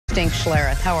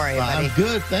SCHLERETH. How are you, buddy? I'm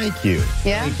good, thank you.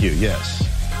 Yeah? Thank you, yes.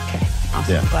 Okay,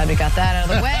 awesome. Yeah. Glad we got that out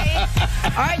of the way.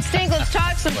 All right, Stink, let's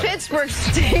talk some Pittsburgh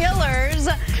Steelers.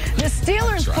 The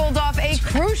Steelers pulled off a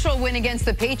crucial win against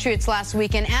the Patriots last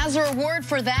week, and as a reward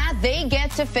for that, they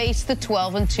get to face the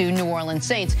 12-2 New Orleans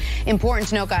Saints. Important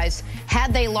to note, guys,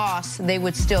 had they lost, they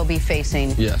would still be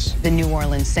facing the New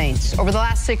Orleans Saints. Over the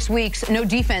last 6 weeks, no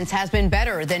defense has been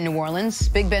better than New Orleans.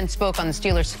 Big Ben spoke on the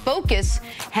Steelers' focus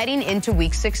heading into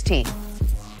Week 16.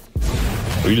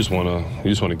 You just want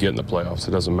to get in the playoffs.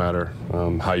 It doesn't matter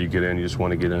how you get in. You just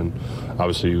want to get in.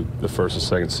 Obviously, the first and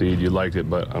second seed, you liked it,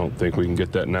 but I don't think we can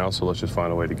get that now. So let's just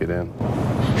find a way to get in.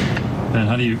 And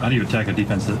how do you attack a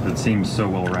defense that seems so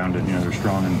well rounded? You know, they're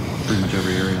strong in pretty much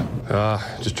every area.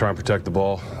 Just try and protect the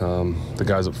ball. The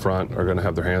guys up front are going to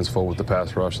have their hands full with the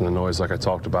pass rush and the noise, like I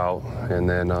talked about. And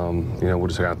then you know, we're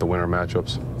just going to have to win our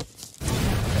matchups.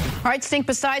 All right, Stink,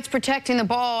 besides protecting the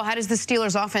ball, how does the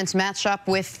Steelers offense match up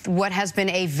with what has been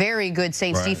a very good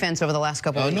Saints defense over the last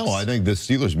couple of weeks? No, I think the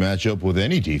Steelers match up with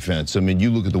any defense. I mean,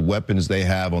 you look at the weapons they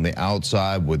have on the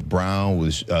outside with Brown,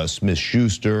 with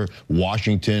Smith-Schuster.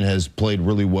 Washington has played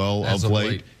really well of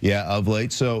late. Yeah, of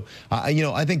late. So, you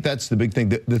know, I think that's the big thing.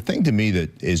 The thing to me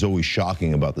that is always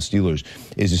shocking about the Steelers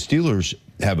is the Steelers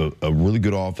have a really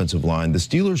good offensive line. The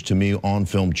Steelers, to me, on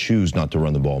film, choose not to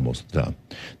run the ball most of the time.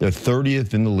 They're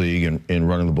 30th in the league in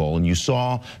running the ball, and you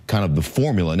saw kind of the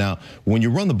formula. Now, when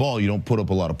you run the ball, you don't put up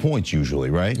a lot of points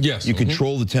usually, right? Yes. You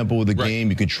control the tempo of the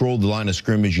game. You control the line of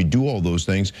scrimmage. You do all those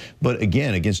things. But,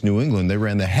 again, against New England, they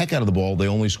ran the heck out of the ball. They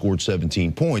only scored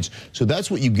 17 points. So that's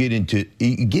what you get into.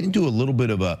 You get into a little bit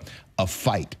of a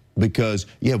fight, because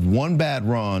you have one bad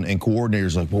run and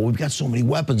coordinators like, well, we've got so many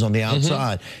weapons on the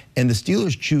outside. And the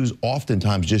Steelers choose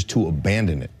oftentimes just to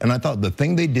abandon it. And I thought the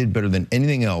thing they did better than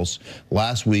anything else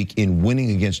last week in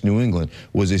winning against New England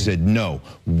was they said, no,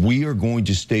 we are going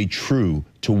to stay true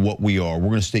to what we are. We're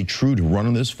going to stay true to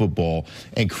running this football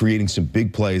and creating some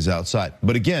big plays outside.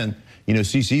 But again, you know,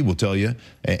 CC will tell you,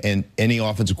 and any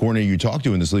offensive coordinator you talk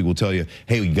to in this league will tell you,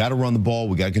 hey, we got to run the ball,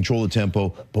 we got to control the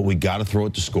tempo, but we got to throw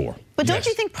it to score. But don't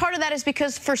you think part of that is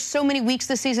because for so many weeks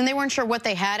this season, they weren't sure what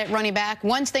they had at running back?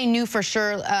 Once they knew for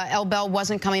sure L. Bell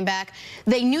wasn't coming back,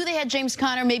 they knew they had James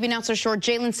Conner, maybe not so sure.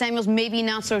 Jalen Samuels, maybe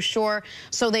not so sure.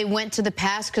 So they went to the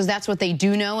pass because that's what they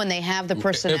do know, and they have the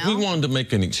personnel. If we wanted to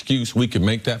make an excuse, we could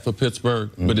make that for Pittsburgh.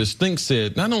 But as Stink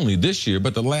said, not only this year,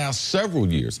 but the last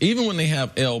several years, even when they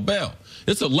have L. Bell,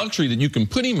 it's a luxury that you can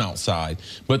put him outside,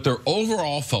 but their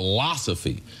overall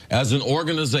philosophy as an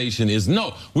organization is,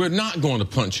 no, we're not going to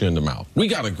punch you in the mouth. We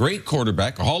got a great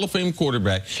quarterback, a Hall of Fame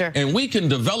quarterback, and we can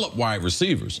develop wide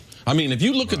receivers. I mean, if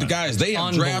you look at the guys they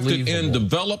have drafted and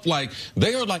developed, like,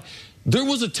 they are like, there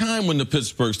was a time when the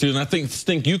Pittsburgh Steelers, and I think,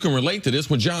 Stink, you can relate to this,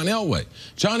 with John Elway.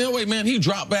 John Elway, man, he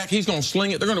dropped back, he's going to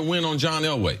sling it, they're going to win on John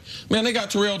Elway. Man, they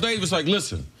got Terrell Davis like,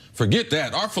 listen, forget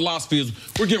that. Our philosophy is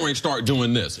we're getting ready to start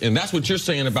doing this. And that's what you're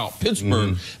saying about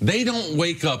Pittsburgh. They don't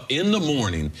wake up in the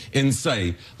morning and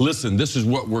say, listen, this is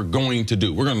what we're going to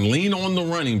do. We're going to lean on the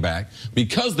running back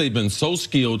because they've been so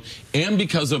skilled and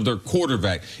because of their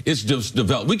quarterback. It's just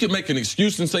developed. We could make an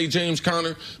excuse and say James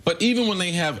Conner, but even when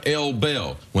they have L.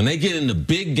 Bell, when they get into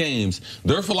big games,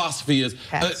 their philosophy is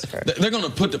they're going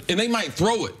to put and they might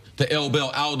throw it to L.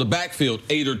 Bell out of the backfield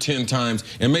 8 or 10 times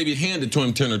and maybe hand it to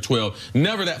him 10 or 12.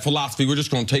 Never that philosophy. We're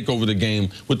just going to take over the game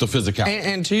with the physicality.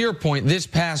 And to your point, this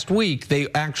past week, they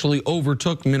actually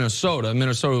overtook Minnesota.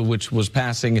 Minnesota, which was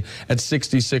passing at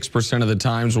 66% of the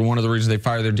times, were one of the reasons they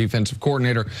fired their defensive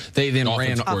coordinator. They then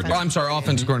offensive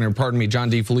coordinator, pardon me,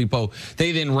 John DeFilippo.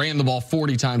 They then ran the ball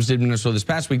 40 times, did Minnesota this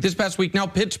past week. This past week, now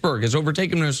Pittsburgh has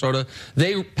overtaken Minnesota.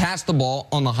 They passed the ball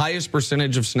on the highest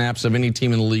percentage of snaps of any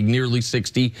team in the league, nearly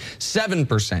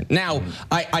 67%. Now,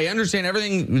 I understand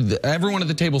everything everyone at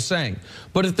the table is saying,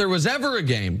 but if there was ever a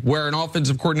game where an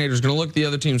offensive coordinator is going to look at the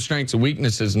other team's strengths and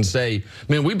weaknesses and say,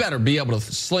 man, we better be able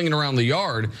to sling it around the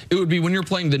yard, it would be when you're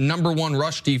playing the #1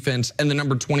 rush defense and the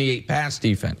number 28 pass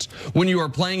defense. When you are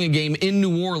playing a game in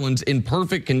New Orleans in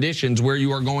perfect conditions where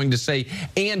you are going to say,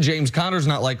 and James Conner's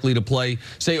not likely to play,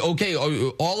 say, okay,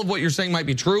 all of what you're saying might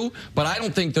be true, but I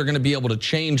don't think they're going to be able to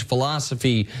change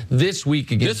philosophy this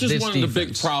week against this defense. This is one of the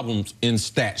big problems in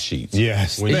stat sheets.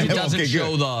 Yes. When it doesn't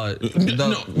show no,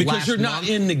 because you're not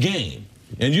in the game.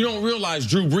 And you don't realize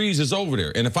Drew Brees is over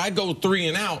there. And if I go 3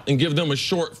 and out and give them a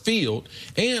short field,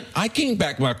 and I can't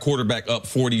back my quarterback up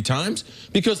 40 times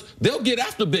because they'll get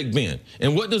after Big Ben.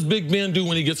 And what does Big Ben do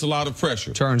when he gets a lot of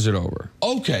pressure? Turns it over.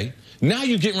 Okay. Now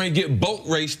you're getting ready to get boat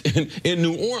raced in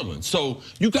New Orleans. So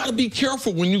you got to be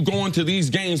careful when you go into these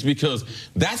games because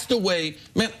that's the way,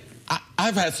 man.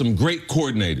 I've had some great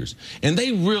coordinators, and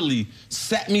they really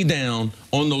sat me down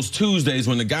on those Tuesdays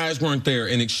when the guys weren't there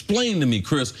and explained to me,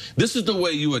 Chris, this is the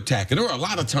way you attack it. There were a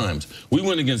lot of times we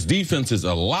went against defenses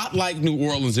a lot like New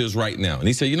Orleans is right now. And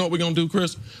he said, you know what we're going to do,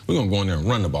 Chris? We're going to go in there and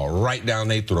run the ball right down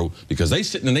their throat because they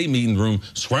sitting in their meeting room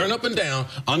swearing up and down,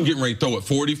 I'm getting ready to throw it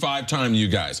 45 times to you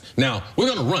guys. Now, we're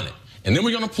going to run it. And then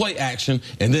we're going to play action,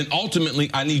 and then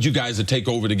ultimately I need you guys to take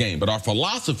over the game. But our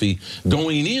philosophy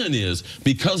going in is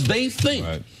because they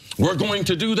think we're going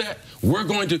to do that, we're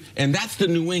going to, and that's the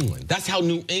New England. That's how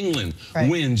New England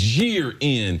wins year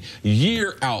in,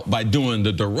 year out by doing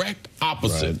the direct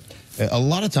opposite. A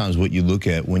lot of times what you look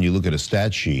at when you look at a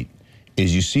stat sheet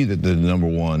is you see that the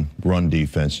 #1 run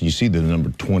defense, you see the number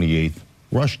 28th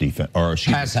rush defense, or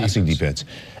passing defense.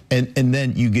 And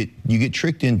then you get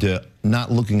tricked into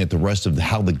not looking at the rest of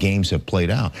how the games have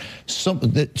played out. So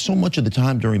much of the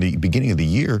time during the beginning of the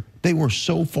year, they were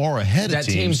so far ahead of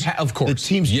teams. Of course. The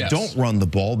teams don't run the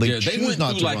ball. They choose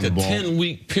not to run the ball. They went through like a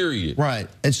 10-week period. Right.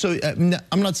 And so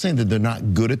I'm not saying that they're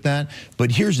not good at that,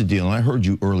 but here's the deal. And I heard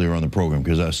you earlier on the program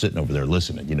because I was sitting over there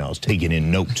listening. You know, I was taking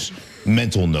in notes,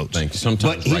 mental notes. Thank you.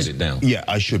 Sometimes write it down. Yeah,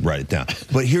 I should write it down.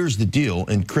 But here's the deal,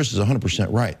 and Chris is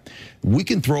 100% right. We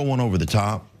can throw one over the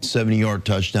top, 70-yard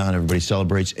touchdown, everybody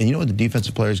celebrates, and you know what the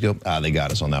defensive players go? They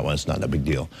got us on that one. It's not that big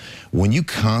deal. When you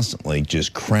constantly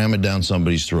just cram it down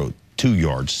somebody's throat, 2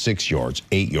 yards, 6 yards,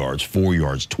 8 yards, 4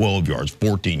 yards, 12 yards,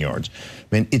 14 yards,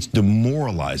 man, it's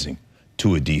demoralizing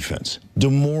to a defense.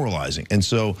 Demoralizing. And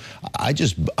so I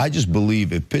just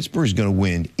believe if Pittsburgh is going to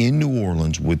win in New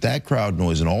Orleans with that crowd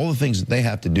noise and all the things that they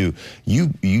have to do,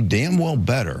 you damn well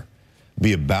better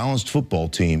be a balanced football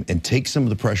team and take some of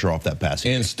the pressure off that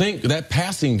passing game. And think that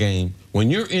passing game,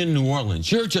 when you're in New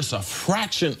Orleans, you're just a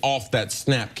fraction off that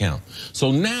snap count.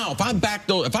 So now if I back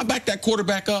that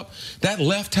quarterback up, that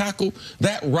left tackle,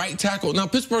 that right tackle, now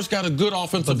Pittsburgh's got a good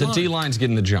offensive line. But the D-line's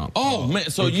getting the jump. Oh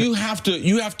man, so you have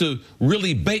to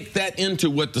really bake that into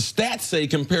what the stats say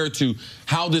compared to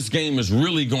how this game is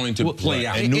really going to play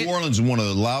out. And New Orleans is one of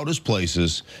the loudest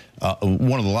places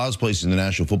in the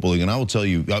National Football League. And I will tell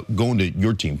you, going to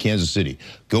your team, Kansas City,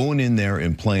 going in there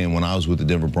and playing when I was with the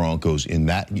Denver Broncos in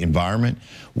that environment,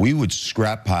 we would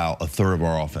scrap pile a third of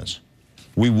our offense.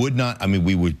 We would not, I mean,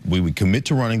 we would commit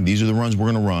to running. These are the runs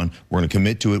we're going to run. We're going to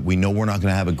commit to it. We know we're not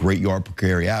going to have a great yard per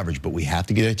carry average, but we have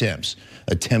to get attempts.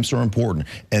 Attempts are important.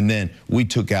 And then we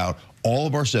took out all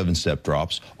of our 7-step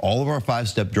drops, all of our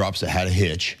 5-step drops that had a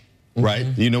hitch. Right,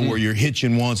 you know where you're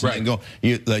hitching once and then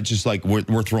go. Just like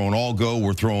we're throwing all go,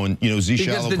 we're throwing Z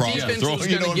shallow cross.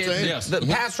 You know what I'm saying? Yes. The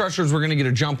pass rushers were going to get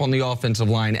a jump on the offensive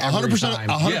line every 100%, time.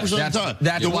 100% of the time.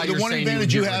 That's why the one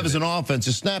advantage you have as an offense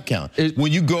is snap count.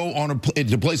 When you go on a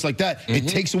place like that, it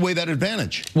takes away that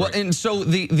advantage. Well, and so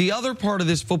the other part of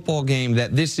this football game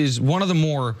that this is one of the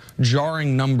more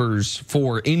jarring numbers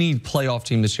for any playoff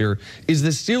team this year is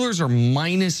the Steelers are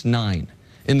 -9.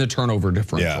 In the turnover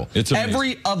differential. Yeah, it's amazing.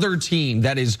 Every other team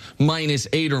that is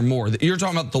 -8 or more, you're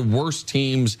talking about the worst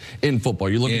teams in football.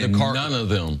 You look at the Cardinals. None of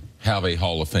them have a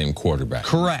Hall of Fame quarterback.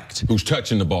 Correct. Who's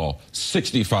touching the ball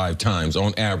 65 times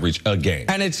on average a game.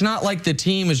 And it's not like the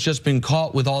team has just been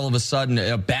caught with all of a sudden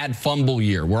a bad fumble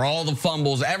year where all the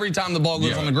fumbles, every time the ball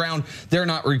goes on the ground, they're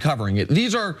not recovering it.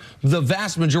 These are the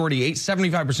vast majority,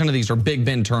 75% of these are Big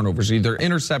Ben turnovers, either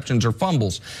interceptions or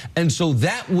fumbles. And so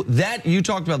that you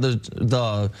talked about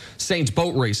the Saints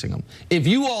boat racing them. If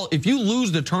you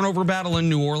lose the turnover battle in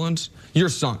New Orleans, you're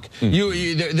sunk.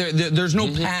 There's no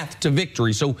path to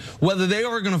victory. So whether they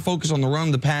are going to focus on the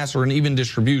run, the pass, or an even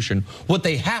distribution, what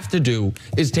they have to do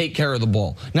is take care of the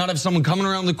ball. Not have someone coming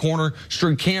around the corner,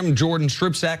 Cam Jordan,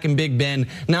 strip sacking Big Ben,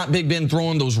 not Big Ben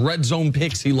throwing those red zone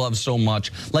picks he loves so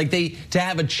much. Like to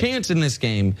have a chance in this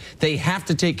game, they have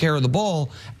to take care of the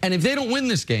ball. And if they don't win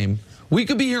this game, we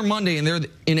could be here Monday and they're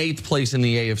in 8th place in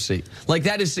the AFC. Like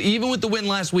that is, even with the win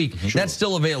last week, that's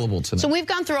still available to them. So we've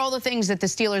gone through all the things that the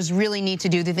Steelers really need to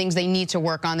do, the things they need to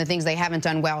work on, the things they haven't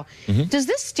done well. Does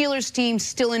this Steelers team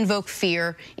still invoke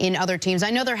fear in other teams?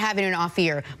 I know they're having an off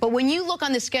year, but when you look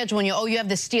on the schedule and you have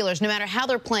the Steelers, no matter how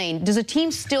they're playing, does a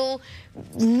team still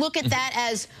look at that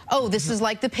as, oh, this is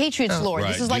like the Patriots lore,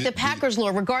 this is like the Packers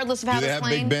lore, regardless of how they're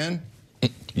playing? Do they have Big Ben?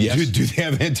 Yes. Do they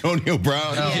have Antonio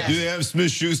Brown? Yes. Do they have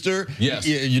Smith-Schuster? Yes.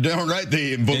 Yeah, you're darn right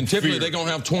they invoke And typically fear. they're going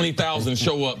to have 20,000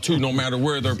 show up, too, no matter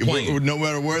where they're playing. No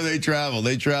matter where they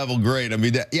travel great. I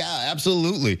mean, yeah,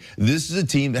 absolutely. This is a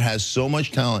team that has so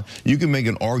much talent. You can make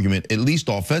an argument, at least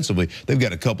offensively. They've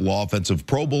got a couple of offensive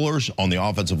Pro Bowlers on the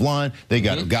offensive line. They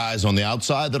got guys on the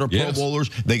outside that are Pro Bowlers.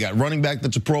 They got running back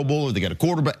that's a Pro Bowler. They got a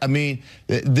quarterback. I mean,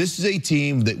 this is a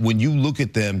team that when you look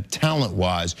at them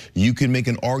talent-wise, you can make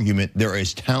an argument they're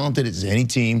as talented as any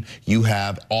team you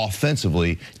have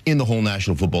offensively in the whole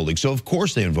National Football League. So, of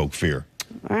course, they invoke fear.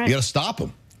 All right. You got to stop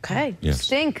them. Okay. Yes.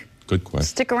 Stink. Good question.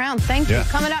 Stick around. Thank you.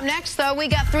 Coming up next, though, we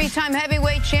got 3-time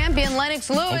heavyweight champion Lennox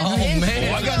Lewis. Oh,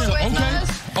 man. I got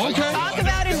Okay. Talk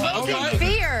about invoking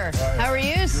fear. How are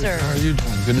you, sir? How are you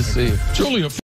doing? Good to see you. Truly a